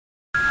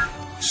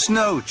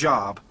Snow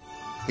job.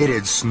 It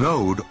had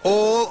snowed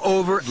all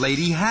over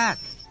Lady Hat.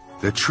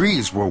 The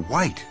trees were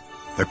white.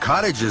 The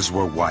cottages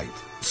were white.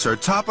 Sir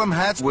Topham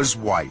Hatt was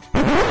white.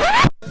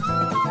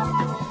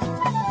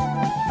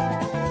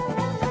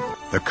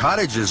 The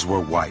cottages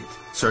were white.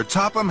 Sir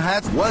Topham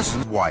Hatt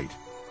wasn't white.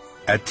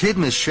 At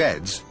Tidmouth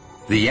Sheds,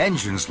 the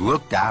engines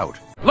looked out.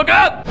 Look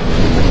out!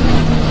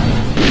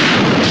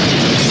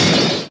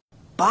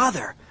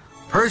 Bother!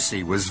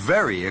 Percy was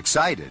very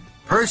excited.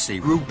 Percy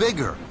grew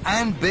bigger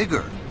and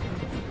bigger.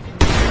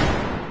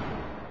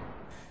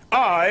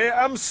 I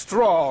am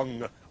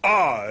strong.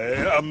 I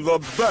am the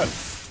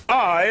best.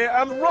 I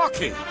am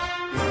Rocky.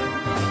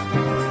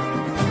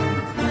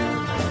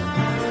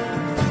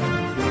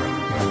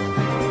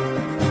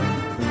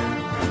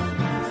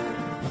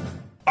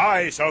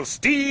 I shall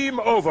steam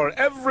over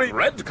every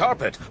red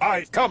carpet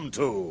I come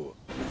to.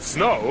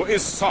 Snow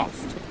is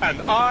soft,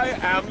 and I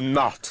am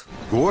not.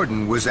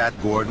 Gordon was at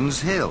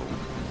Gordon's Hill.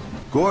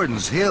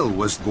 Gordon's Hill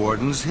was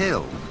Gordon's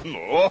Hill.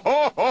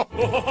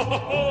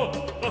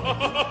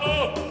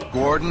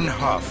 Gordon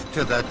huffed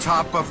to the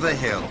top of the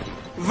hill.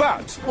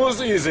 That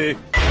was easy.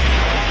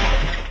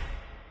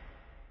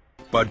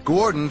 But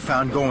Gordon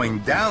found going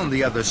down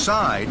the other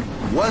side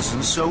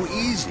wasn't so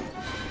easy.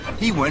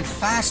 He went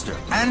faster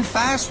and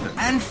faster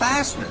and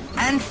faster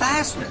and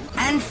faster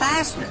and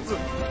faster.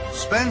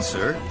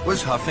 Spencer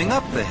was huffing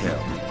up the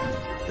hill.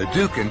 The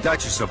Duke and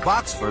Duchess of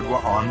Boxford were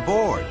on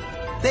board.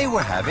 They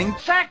were having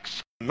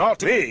sex.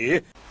 Not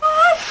me.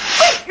 I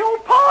beg your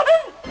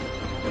pardon?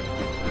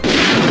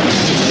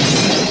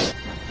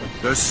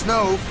 The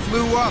snow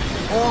flew up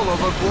all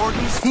over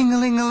Gordon's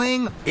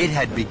ting-a-ling-a-ling. It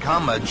had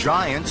become a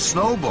giant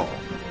snowball.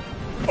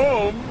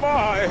 Oh,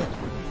 my.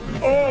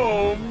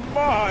 Oh,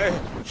 my.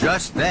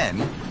 Just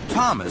then,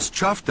 Thomas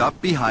chuffed up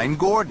behind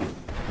Gordon.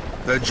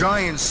 The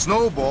giant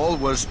snowball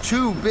was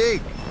too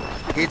big.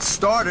 It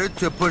started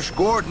to push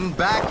Gordon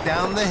back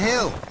down the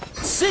hill.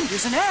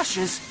 Cinders and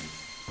ashes.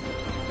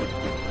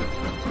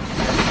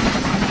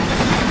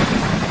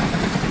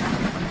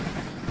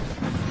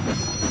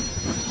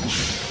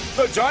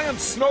 The giant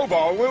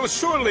snowball will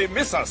surely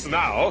miss us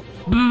now.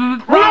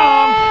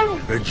 Wrong!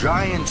 The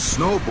giant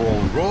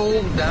snowball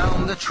rolled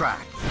down the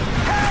track.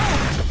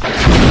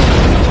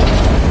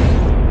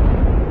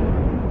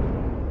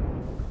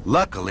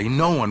 Luckily,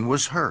 no one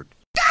was hurt.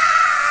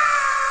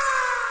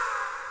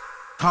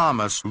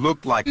 Thomas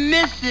looked like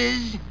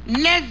Mrs.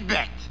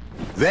 Nesbit.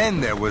 Then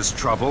there was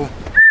trouble